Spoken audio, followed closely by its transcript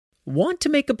Want to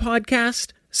make a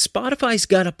podcast? Spotify's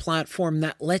got a platform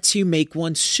that lets you make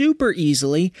one super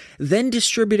easily, then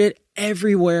distribute it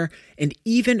everywhere and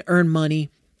even earn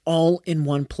money all in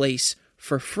one place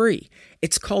for free.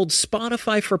 It's called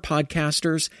Spotify for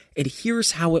Podcasters, and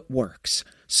here's how it works.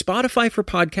 Spotify for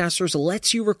Podcasters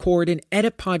lets you record and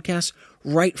edit podcasts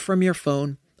right from your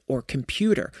phone or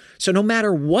computer. So no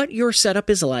matter what your setup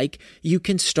is like, you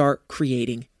can start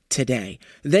creating today.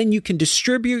 Then you can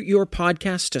distribute your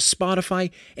podcast to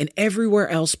Spotify and everywhere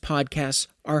else podcasts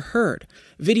are heard.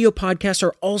 Video podcasts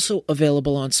are also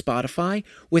available on Spotify.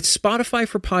 With Spotify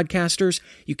for Podcasters,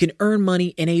 you can earn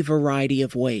money in a variety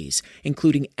of ways,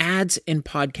 including ads and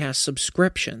podcast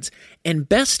subscriptions. And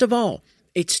best of all,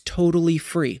 it's totally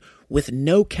free with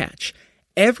no catch.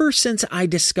 Ever since I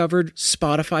discovered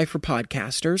Spotify for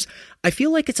Podcasters, I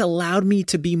feel like it's allowed me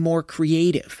to be more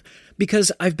creative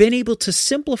because I've been able to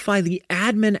simplify the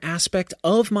admin aspect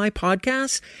of my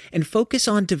podcast and focus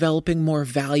on developing more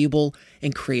valuable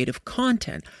and creative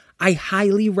content. I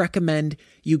highly recommend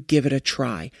you give it a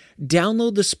try.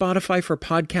 Download the Spotify for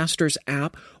Podcasters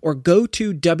app or go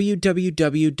to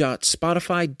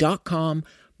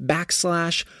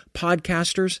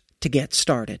www.spotify.com/podcasters to get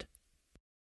started.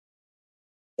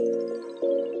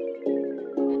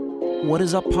 What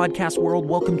is up, podcast world?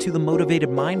 Welcome to The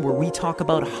Motivated Mind, where we talk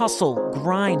about hustle,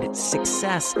 grind,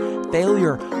 success,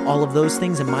 failure, all of those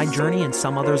things in my journey and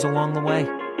some others along the way.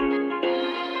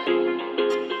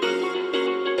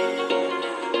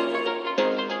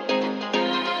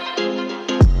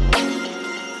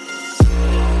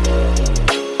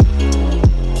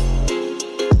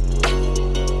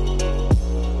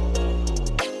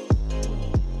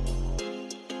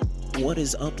 What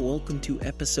is up? Welcome to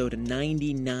episode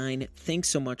 99. Thanks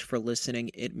so much for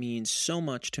listening. It means so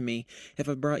much to me. If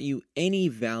I brought you any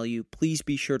value, please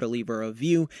be sure to leave a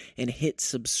review and hit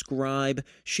subscribe.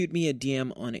 Shoot me a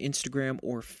DM on Instagram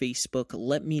or Facebook.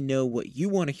 Let me know what you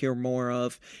want to hear more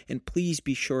of, and please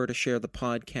be sure to share the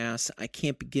podcast. I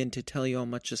can't begin to tell you how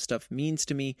much this stuff means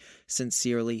to me.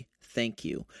 Sincerely, thank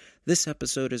you. This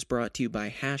episode is brought to you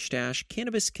by Hashdash.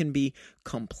 Cannabis can be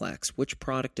complex. Which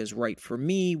product is right for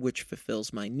me? Which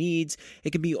fulfills my needs?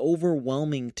 It can be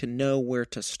overwhelming to know where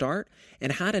to start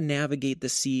and how to navigate the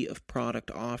sea of product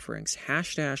offerings.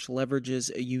 Hashdash leverages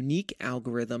a unique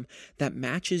algorithm that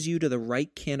matches you to the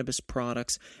right cannabis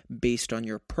products based on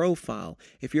your profile.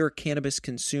 If you're a cannabis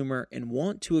consumer and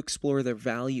want to explore their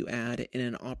value add and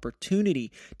an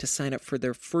opportunity to sign up for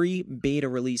their free beta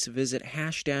release, visit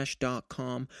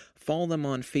hashdash.com. Follow them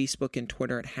on Facebook and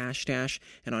Twitter at Hashdash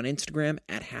and on Instagram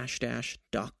at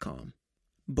hashdash.com.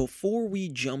 Before we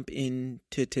jump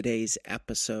into today's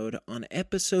episode, on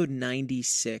episode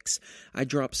 96, I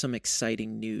dropped some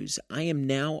exciting news. I am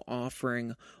now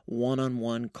offering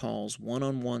one-on-one calls,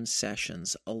 one-on-one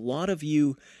sessions. A lot of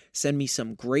you send me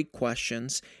some great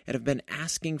questions and have been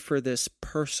asking for this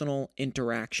personal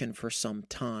interaction for some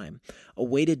time, a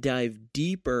way to dive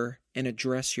deeper and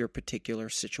address your particular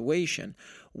situation.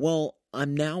 Well,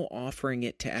 I'm now offering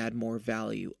it to add more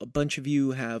value. A bunch of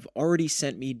you have already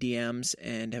sent me DMs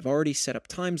and have already set up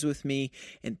times with me,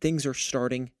 and things are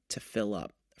starting to fill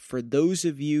up. For those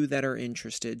of you that are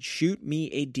interested, shoot me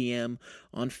a DM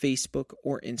on Facebook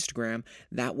or Instagram.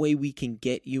 That way we can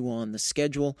get you on the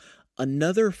schedule.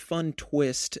 Another fun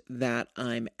twist that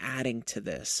I'm adding to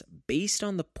this, based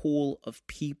on the pool of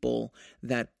people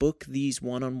that book these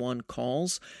one-on-one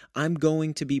calls, I'm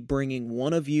going to be bringing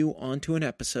one of you onto an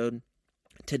episode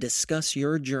to discuss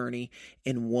your journey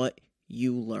and what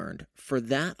you learned. For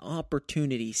that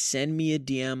opportunity, send me a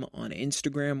DM on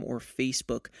Instagram or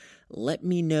Facebook. Let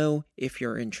me know if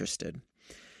you're interested.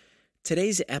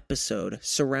 Today's episode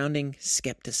surrounding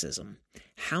skepticism.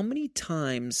 How many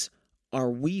times are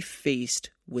we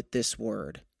faced with this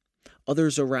word?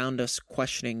 Others around us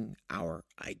questioning our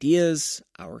ideas,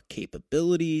 our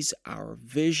capabilities, our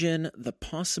vision, the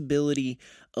possibility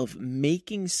of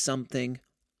making something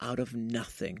out of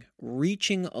nothing,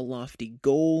 reaching a lofty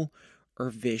goal or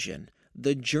vision.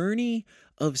 The journey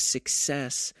of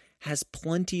success has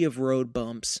plenty of road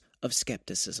bumps of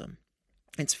skepticism.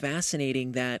 It's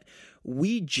fascinating that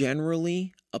we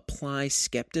generally apply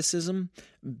skepticism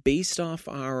based off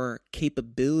our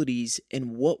capabilities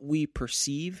and what we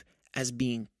perceive as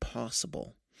being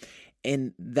possible.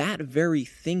 And that very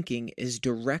thinking is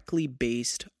directly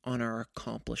based on our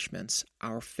accomplishments,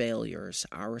 our failures,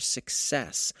 our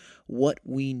success, what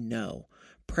we know,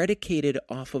 predicated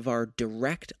off of our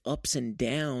direct ups and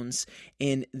downs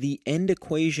and the end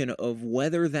equation of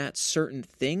whether that certain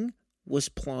thing was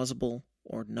plausible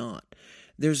or not.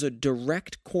 There's a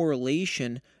direct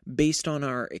correlation based on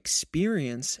our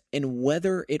experience and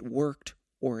whether it worked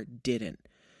or it didn't.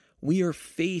 We are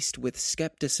faced with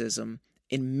skepticism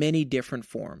in many different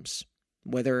forms,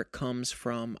 whether it comes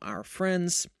from our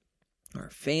friends, our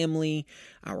family,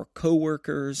 our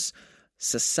coworkers,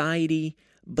 society,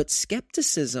 but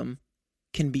skepticism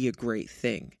can be a great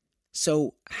thing.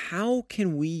 So how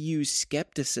can we use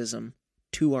skepticism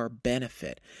to our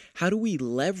benefit? How do we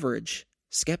leverage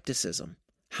skepticism?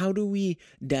 How do we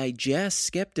digest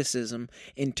skepticism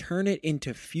and turn it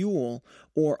into fuel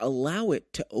or allow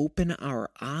it to open our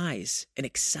eyes and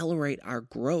accelerate our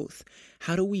growth?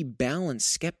 How do we balance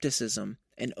skepticism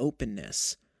and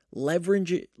openness?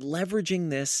 Leveraging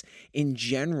this in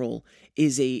general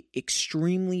is an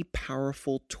extremely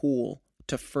powerful tool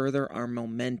to further our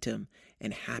momentum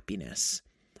and happiness.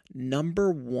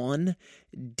 Number one,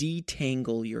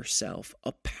 detangle yourself.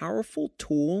 A powerful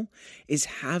tool is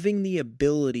having the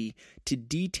ability to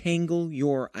detangle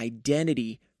your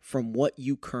identity from what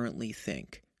you currently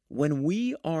think. When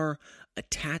we are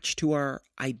attached to our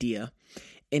idea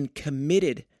and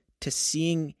committed to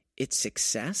seeing its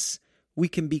success, we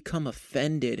can become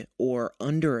offended or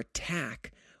under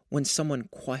attack when someone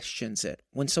questions it,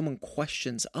 when someone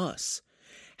questions us.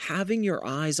 Having your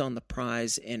eyes on the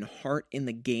prize and heart in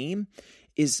the game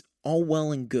is all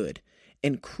well and good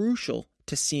and crucial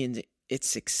to seeing its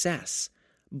success,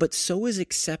 but so is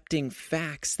accepting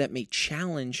facts that may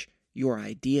challenge your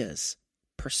ideas,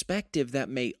 perspective that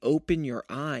may open your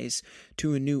eyes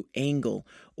to a new angle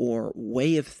or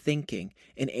way of thinking,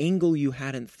 an angle you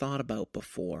hadn't thought about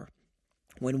before.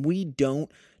 When we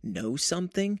don't know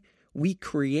something, we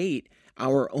create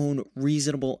our own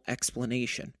reasonable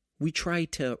explanation. We try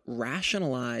to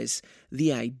rationalize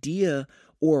the idea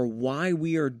or why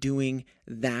we are doing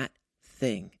that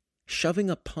thing,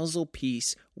 shoving a puzzle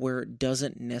piece where it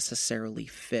doesn't necessarily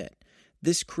fit.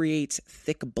 This creates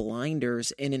thick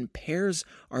blinders and impairs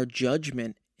our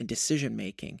judgment and decision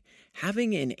making.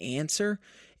 Having an answer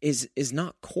is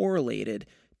not correlated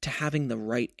to having the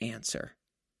right answer.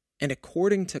 And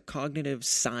according to cognitive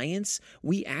science,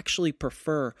 we actually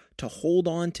prefer to hold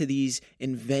on to these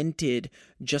invented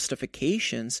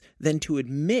justifications than to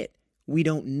admit we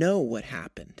don't know what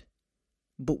happened.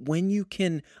 But when you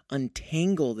can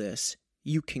untangle this,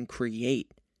 you can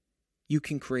create. You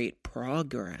can create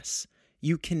progress.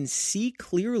 You can see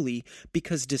clearly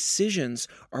because decisions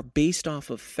are based off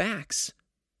of facts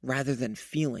rather than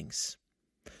feelings.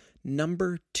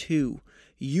 Number two,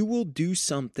 you will do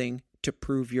something to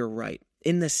prove you're right.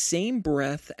 In the same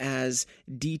breath as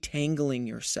detangling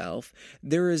yourself,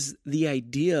 there is the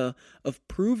idea of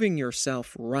proving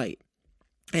yourself right.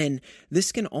 And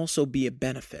this can also be a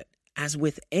benefit. As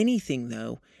with anything,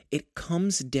 though, it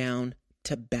comes down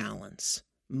to balance.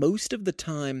 Most of the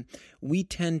time, we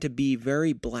tend to be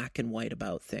very black and white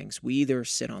about things. We either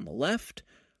sit on the left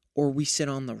or we sit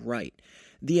on the right.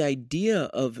 The idea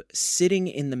of sitting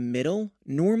in the middle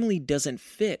normally doesn't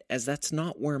fit, as that's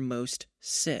not where most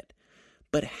sit.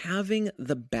 But having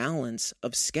the balance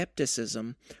of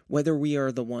skepticism, whether we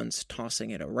are the ones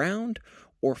tossing it around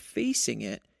or facing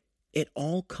it, it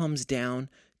all comes down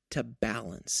to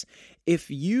balance.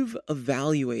 If you've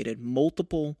evaluated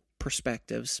multiple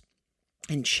perspectives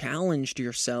and challenged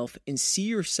yourself and see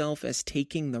yourself as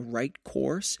taking the right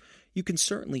course, you can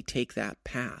certainly take that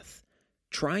path.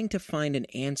 Trying to find an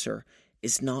answer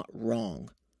is not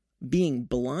wrong. Being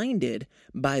blinded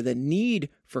by the need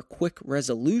for quick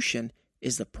resolution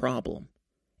is the problem.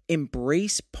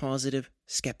 Embrace positive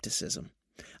skepticism.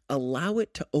 Allow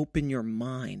it to open your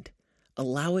mind.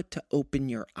 Allow it to open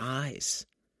your eyes.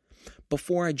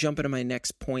 Before I jump into my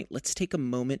next point, let's take a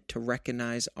moment to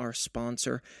recognize our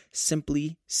sponsor,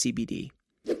 Simply CBD.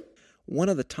 One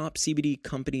of the top CBD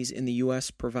companies in the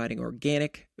U.S. providing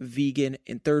organic, vegan,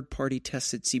 and third-party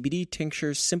tested CBD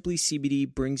tinctures, Simply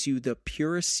CBD brings you the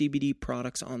purest CBD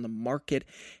products on the market.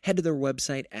 Head to their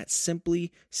website at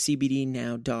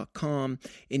simplycbdnow.com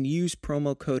and use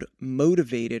promo code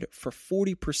MOTIVATED for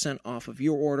 40% off of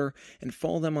your order, and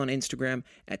follow them on Instagram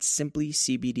at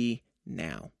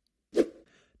simplycbdnow.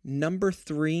 Number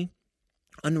 3,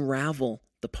 unravel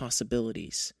the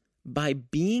possibilities. By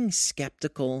being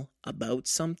skeptical about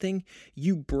something,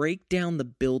 you break down the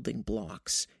building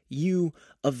blocks. You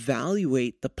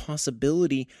evaluate the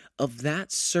possibility of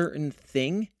that certain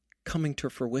thing coming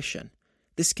to fruition.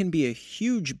 This can be a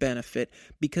huge benefit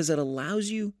because it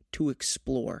allows you to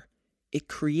explore. It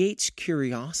creates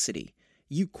curiosity.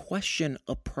 You question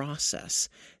a process,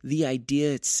 the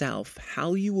idea itself,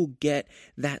 how you will get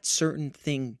that certain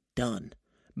thing done.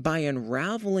 By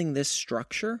unraveling this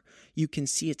structure, you can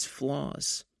see its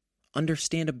flaws,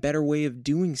 understand a better way of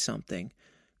doing something,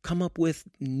 come up with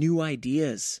new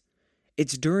ideas.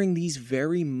 It's during these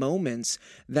very moments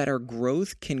that our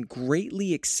growth can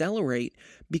greatly accelerate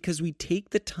because we take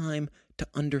the time to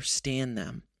understand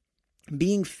them.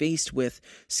 Being faced with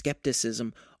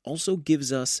skepticism also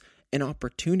gives us an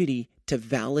opportunity to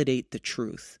validate the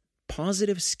truth.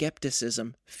 Positive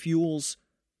skepticism fuels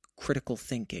critical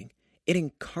thinking. It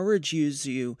encourages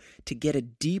you to get a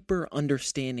deeper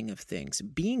understanding of things.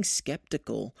 Being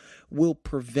skeptical will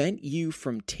prevent you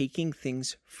from taking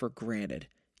things for granted.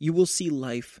 You will see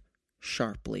life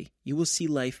sharply. You will see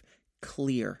life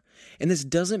clear. And this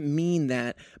doesn't mean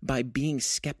that by being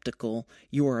skeptical,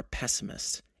 you are a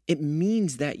pessimist. It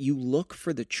means that you look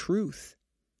for the truth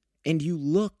and you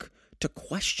look to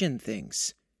question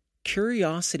things.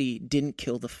 Curiosity didn't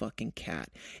kill the fucking cat.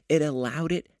 It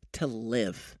allowed it to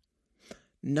live.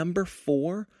 Number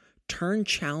 4, turn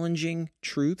challenging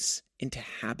truths into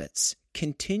habits.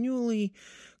 Continually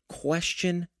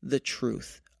question the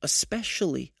truth,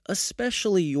 especially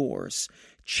yours.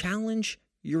 Challenge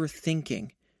your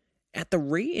thinking. At the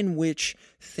rate in which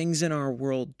things in our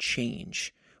world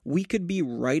change, we could be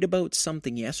right about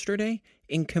something yesterday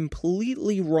and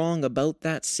completely wrong about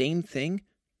that same thing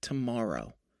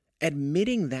tomorrow.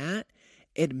 Admitting that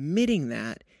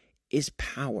is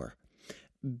power.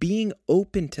 Being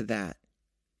open to that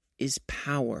is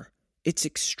power. It's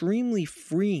extremely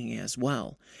freeing as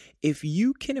well. If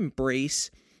you can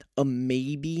embrace a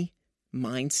maybe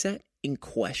mindset and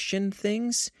question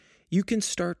things, you can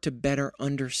start to better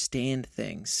understand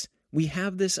things. We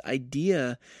have this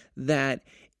idea that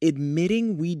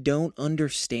admitting we don't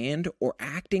understand or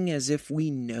acting as if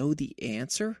we know the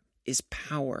answer is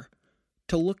power.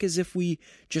 To look as if we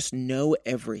just know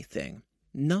everything.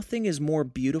 Nothing is more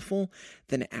beautiful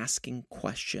than asking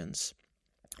questions,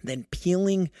 than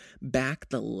peeling back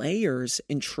the layers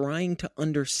and trying to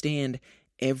understand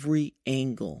every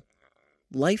angle.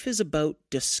 Life is about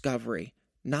discovery,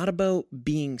 not about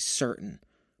being certain.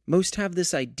 Most have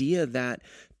this idea that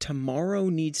tomorrow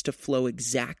needs to flow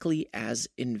exactly as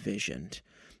envisioned,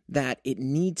 that it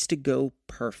needs to go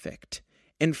perfect.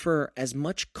 And for as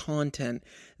much content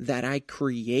that I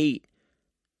create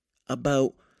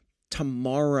about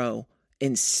tomorrow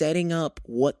and setting up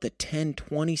what the 10,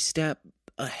 20 step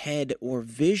ahead or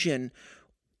vision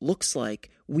looks like,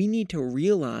 we need to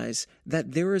realize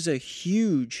that there is a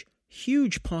huge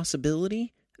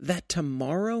possibility that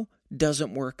tomorrow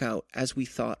doesn't work out as we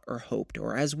thought or hoped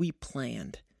or as we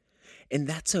planned. And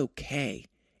that's okay.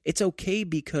 It's okay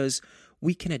because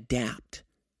we can adapt.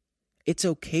 It's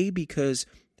okay because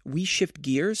we shift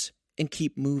gears and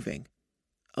keep moving.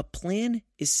 A plan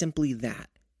is simply that.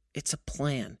 It's a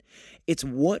plan. It's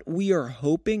what we are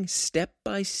hoping step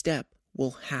by step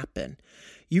will happen.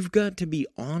 You've got to be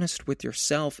honest with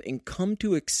yourself and come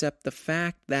to accept the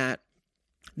fact that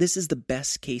this is the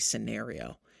best case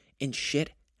scenario and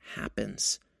shit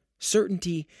happens.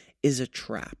 Certainty is a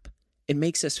trap. It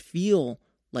makes us feel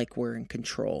like we're in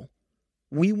control.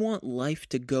 We want life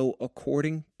to go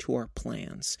according to our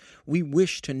plans. We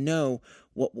wish to know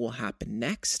what will happen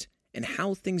next and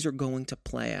how things are going to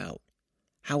play out.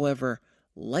 However,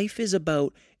 life is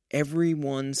out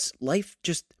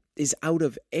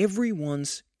of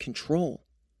everyone's control.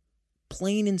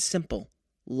 Plain and simple,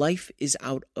 life is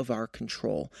out of our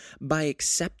control. By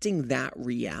accepting that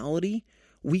reality,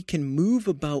 we can move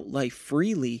about life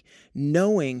freely,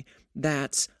 knowing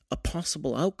that's a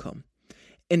possible outcome,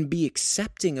 and be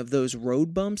accepting of those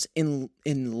road bumps and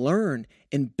learn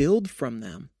and build from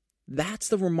them. That's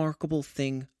the remarkable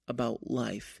thing about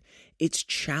life. It's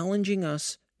challenging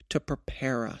us to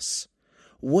prepare us.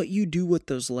 What you do with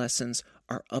those lessons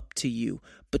are up to you,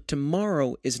 but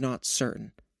tomorrow is not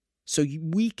certain. So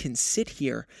we can sit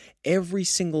here every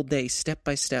single day, step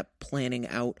by step, planning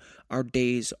out our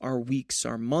days, our weeks,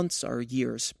 our months, our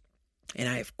years. And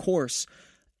I, of course,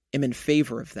 am in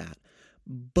favor of that.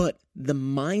 But the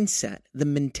mindset, the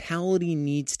mentality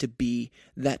needs to be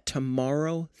that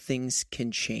tomorrow things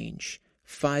can change.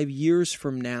 5 years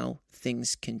from now,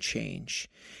 things can change.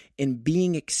 And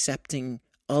being accepting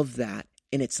of that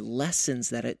and its lessons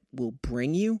that it will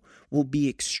bring you will be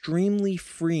extremely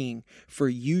freeing for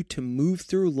you to move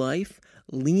through life,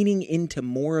 leaning into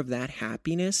more of that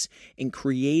happiness and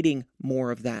creating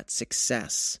more of that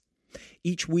success.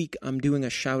 Each week, I'm doing a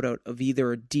shout out of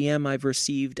either a DM I've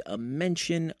received, a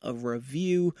mention, a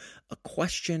review, a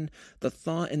question. The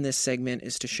thought in this segment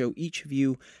is to show each of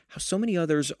you how so many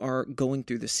others are going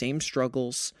through the same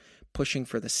struggles, pushing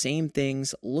for the same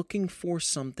things, looking for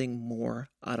something more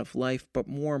out of life, but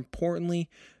more importantly,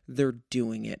 they're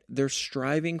doing it. They're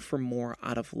striving for more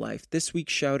out of life. This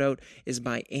week's shout out is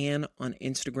by Anne on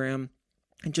Instagram.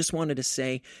 I just wanted to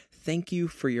say thank you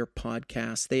for your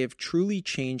podcast. They have truly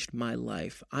changed my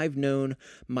life. I've known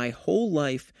my whole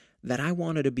life that I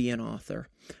wanted to be an author,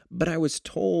 but I was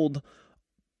told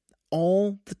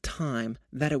all the time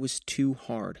that it was too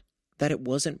hard, that it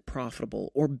wasn't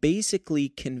profitable, or basically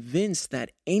convinced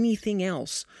that anything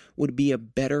else would be a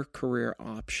better career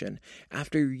option.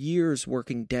 After years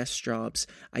working desk jobs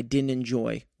I didn't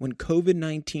enjoy, when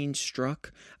COVID-19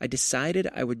 struck, I decided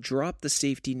I would drop the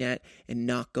safety net and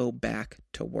not go back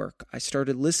to work. I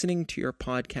started listening to your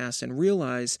podcast and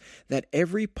realized that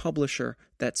every publisher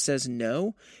that says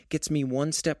no gets me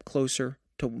one step closer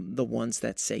to the ones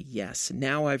that say yes.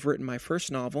 Now I've written my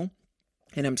first novel,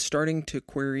 and I'm starting to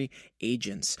query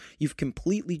agents. You've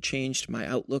completely changed my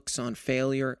outlooks on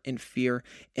failure and fear,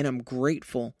 and I'm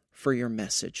grateful for your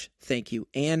message. Thank you.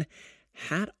 And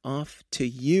hat off to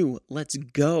you. Let's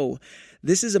go.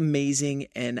 This is amazing,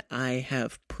 and I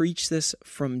have preached this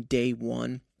from day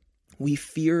one. We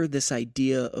fear this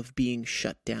idea of being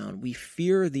shut down. We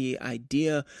fear the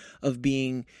idea of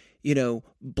being,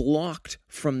 blocked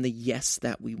from the yes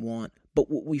that we want. But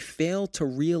what we fail to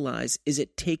realize is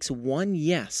it takes one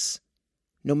yes.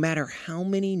 No matter how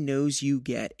many no's you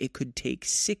get, it could take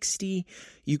 60.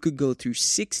 You could go through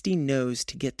 60 no's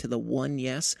to get to the one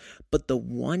yes, but the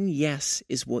one yes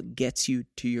is what gets you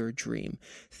to your dream.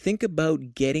 Think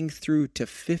about getting through to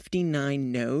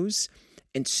 59 no's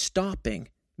and stopping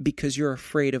because you're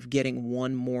afraid of getting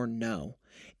one more no.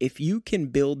 If you can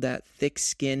build that thick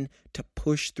skin to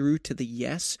push through to the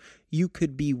yes, you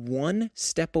could be one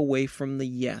step away from the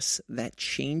yes that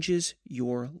changes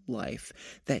your life,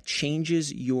 that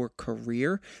changes your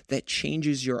career, that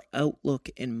changes your outlook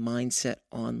and mindset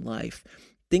on life.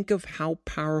 Think of how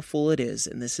powerful it is,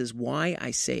 and this is why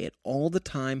I say it all the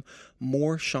time,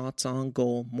 more shots on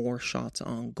goal, more shots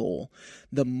on goal.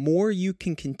 The more you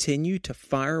can continue to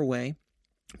fire away,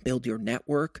 build your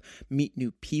network, meet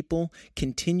new people,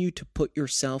 continue to put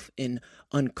yourself in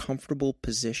uncomfortable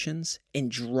positions,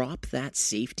 and drop that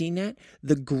safety net,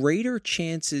 the greater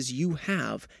chances you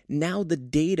have. Now the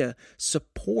data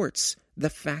supports the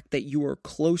fact that you are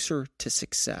closer to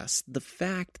success.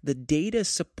 The data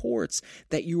supports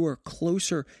that you are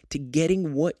closer to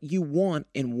getting what you want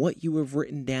and what you have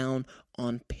written down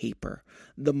on paper.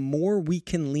 The more we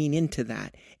can lean into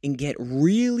that and get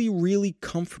really, really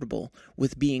comfortable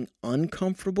with being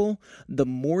uncomfortable, the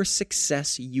more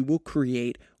success you will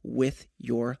create with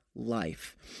your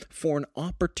life. For an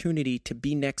opportunity to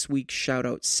be next week's shout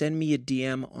out, send me a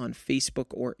DM on Facebook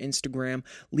or Instagram.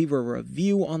 Leave a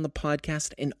review on the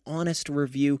podcast, an honest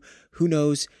review. Who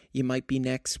knows, you might be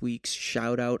next week's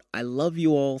shout out. I love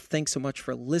you all. Thanks so much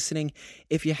for listening.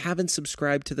 If you haven't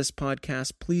subscribed to this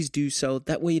podcast, please do so.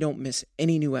 That way you don't miss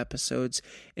any new episodes.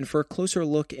 And for a closer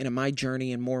look into my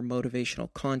journey and more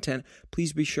motivational content,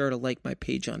 please be sure to like my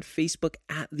page on Facebook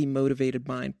at The Motivated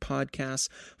Mind Podcast.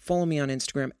 Follow me on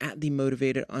Instagram at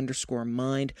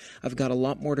TheMotivated_Mind. I've got a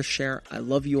lot more to share. I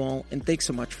love you all, and thanks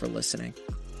so much for listening.